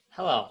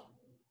Hello,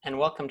 and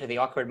welcome to the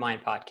Awkward Mind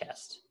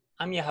podcast.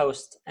 I'm your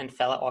host and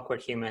fellow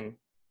awkward human,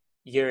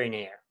 Yuri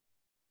Nair.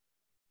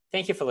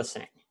 Thank you for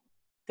listening.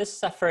 This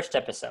is our first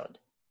episode.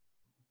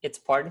 It's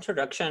part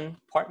introduction,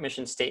 part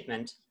mission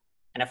statement,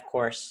 and of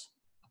course,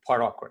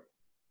 part awkward.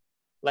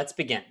 Let's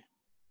begin.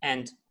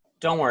 And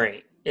don't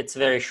worry, it's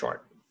very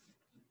short.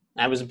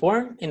 I was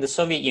born in the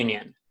Soviet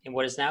Union, in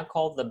what is now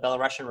called the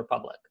Belarusian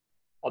Republic,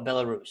 or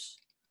Belarus.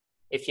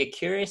 If you're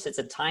curious, it's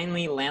a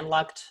tiny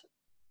landlocked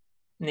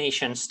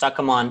nation stuck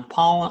among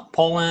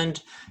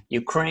Poland,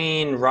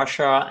 Ukraine,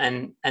 Russia,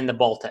 and the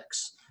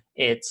Baltics.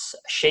 It's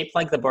shaped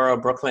like the borough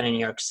of Brooklyn in New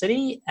York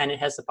City, and it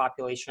has a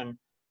population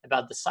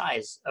about the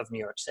size of New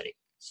York City.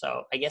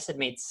 So I guess it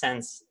made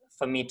sense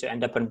for me to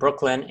end up in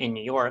Brooklyn in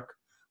New York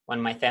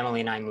when my family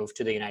and I moved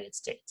to the United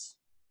States.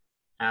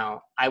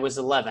 Now, I was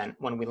 11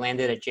 when we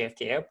landed at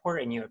JFK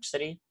Airport in New York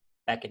City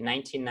back in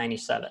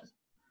 1997.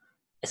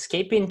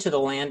 Escaping to the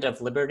land of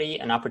liberty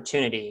and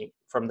opportunity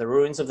from the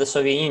ruins of the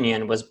Soviet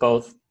Union was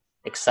both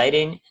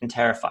exciting and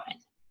terrifying.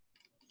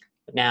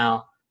 But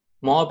now,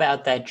 more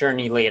about that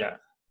journey later.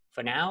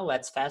 For now,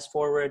 let's fast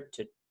forward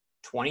to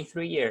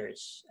 23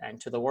 years and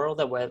to the world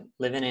that we're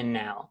living in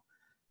now.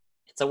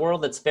 It's a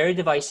world that's very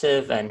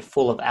divisive and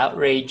full of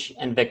outrage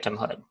and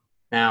victimhood.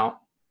 Now,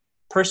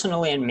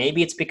 personally, and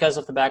maybe it's because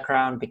of the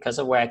background, because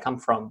of where I come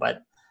from,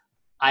 but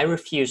I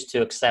refuse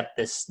to accept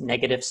this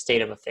negative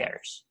state of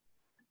affairs.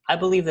 I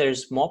believe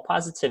there's more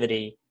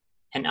positivity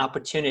and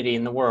opportunity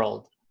in the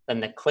world than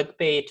the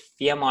clickbait,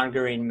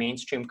 fear-mongering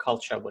mainstream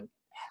culture would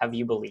have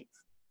you believe.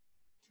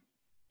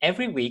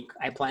 Every week,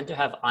 I plan to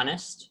have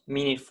honest,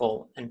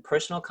 meaningful, and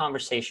personal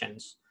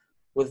conversations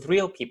with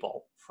real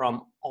people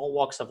from all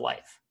walks of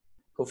life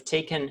who've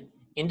taken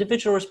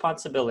individual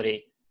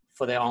responsibility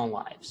for their own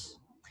lives.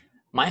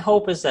 My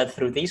hope is that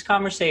through these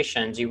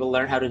conversations, you will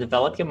learn how to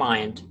develop your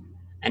mind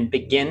and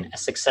begin a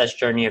success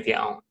journey of your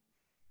own.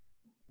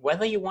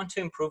 Whether you want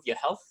to improve your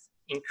health,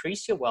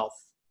 increase your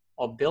wealth,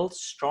 or build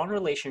strong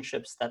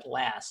relationships that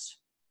last,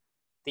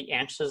 the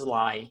answers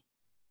lie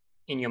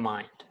in your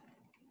mind.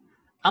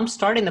 I'm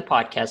starting the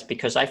podcast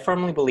because I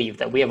firmly believe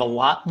that we have a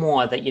lot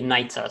more that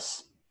unites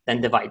us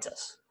than divides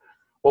us.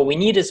 What we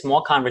need is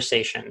more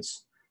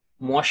conversations,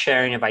 more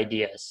sharing of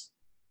ideas,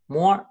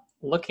 more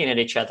looking at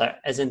each other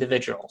as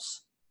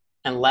individuals,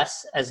 and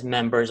less as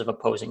members of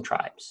opposing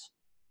tribes.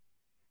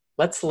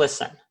 Let's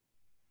listen,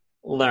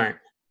 learn,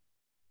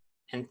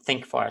 and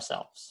think for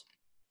ourselves.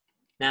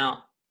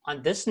 Now,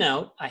 on this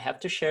note, I have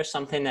to share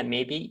something that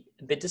may be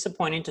a bit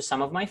disappointing to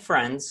some of my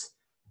friends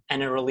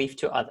and a relief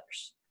to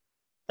others.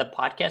 The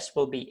podcast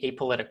will be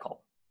apolitical.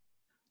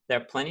 There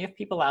are plenty of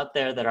people out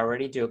there that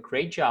already do a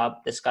great job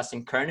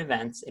discussing current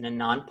events in a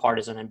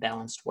nonpartisan and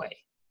balanced way.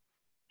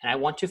 And I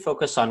want to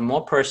focus on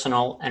more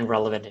personal and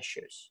relevant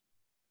issues.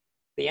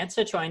 The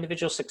answer to our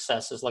individual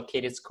success is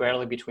located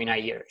squarely between our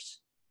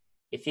ears.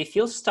 If you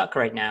feel stuck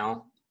right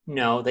now,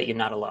 know that you're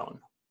not alone.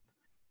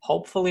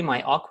 Hopefully,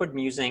 my awkward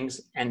musings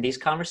and these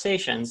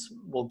conversations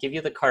will give you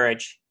the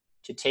courage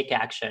to take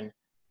action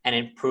and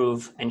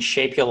improve and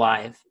shape your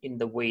life in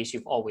the ways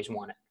you've always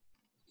wanted.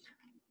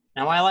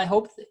 Now, while I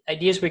hope the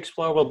ideas we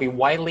explore will be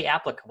widely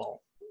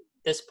applicable,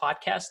 this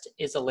podcast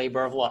is a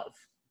labor of love,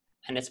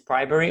 and its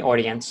primary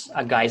audience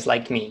are guys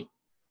like me,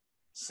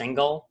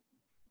 single,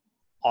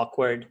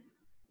 awkward,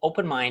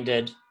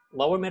 open-minded,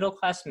 lower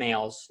middle-class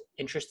males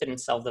interested in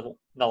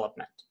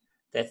self-development.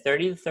 They're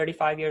 30 to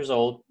 35 years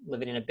old,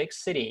 living in a big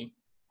city,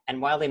 and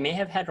while they may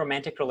have had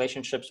romantic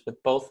relationships with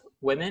both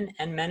women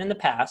and men in the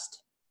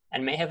past,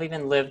 and may have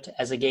even lived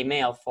as a gay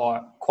male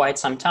for quite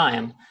some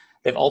time,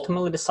 they've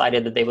ultimately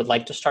decided that they would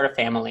like to start a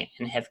family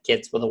and have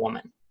kids with a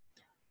woman.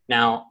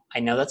 Now, I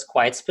know that's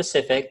quite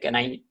specific, and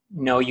I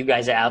know you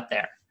guys are out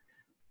there.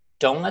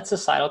 Don't let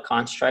societal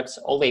constructs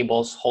or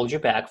labels hold you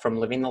back from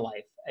living the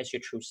life as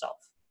your true self.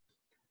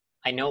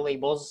 I know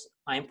labels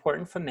are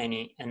important for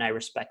many, and I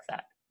respect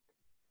that.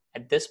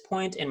 At this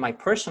point in my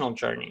personal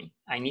journey,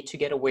 I need to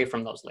get away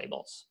from those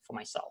labels for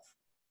myself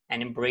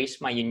and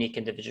embrace my unique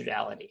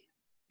individuality.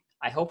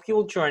 I hope you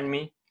will join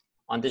me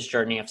on this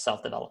journey of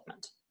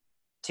self-development.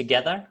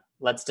 Together,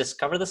 let's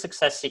discover the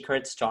success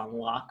secrets to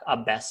unlock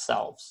our best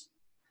selves.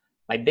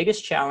 My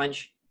biggest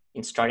challenge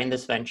in starting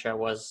this venture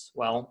was,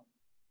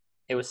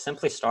 it was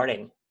simply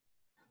starting.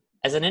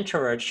 As an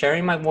introvert,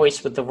 sharing my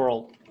voice with the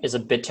world is a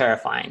bit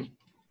terrifying,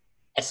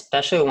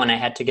 especially when I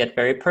had to get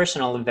very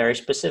personal and very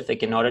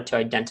specific in order to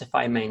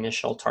identify my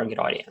initial target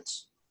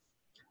audience.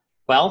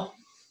 Well,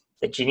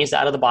 the genie's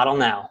out of the bottle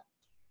now.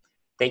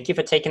 Thank you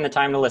for taking the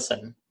time to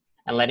listen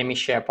and letting me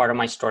share part of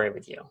my story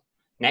with you.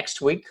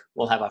 Next week,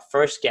 we'll have our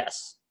first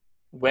guest.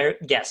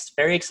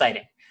 Very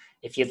exciting.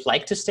 If you'd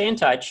like to stay in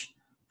touch,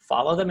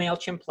 follow the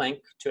MailChimp link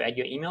to add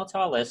your email to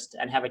our list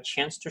and have a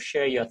chance to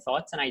share your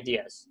thoughts and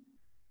ideas.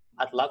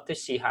 I'd love to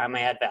see how I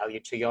may add value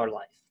to your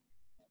life.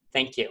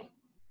 Thank you.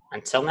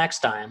 Until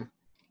next time,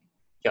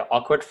 your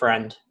awkward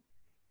friend,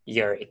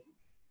 Yuri.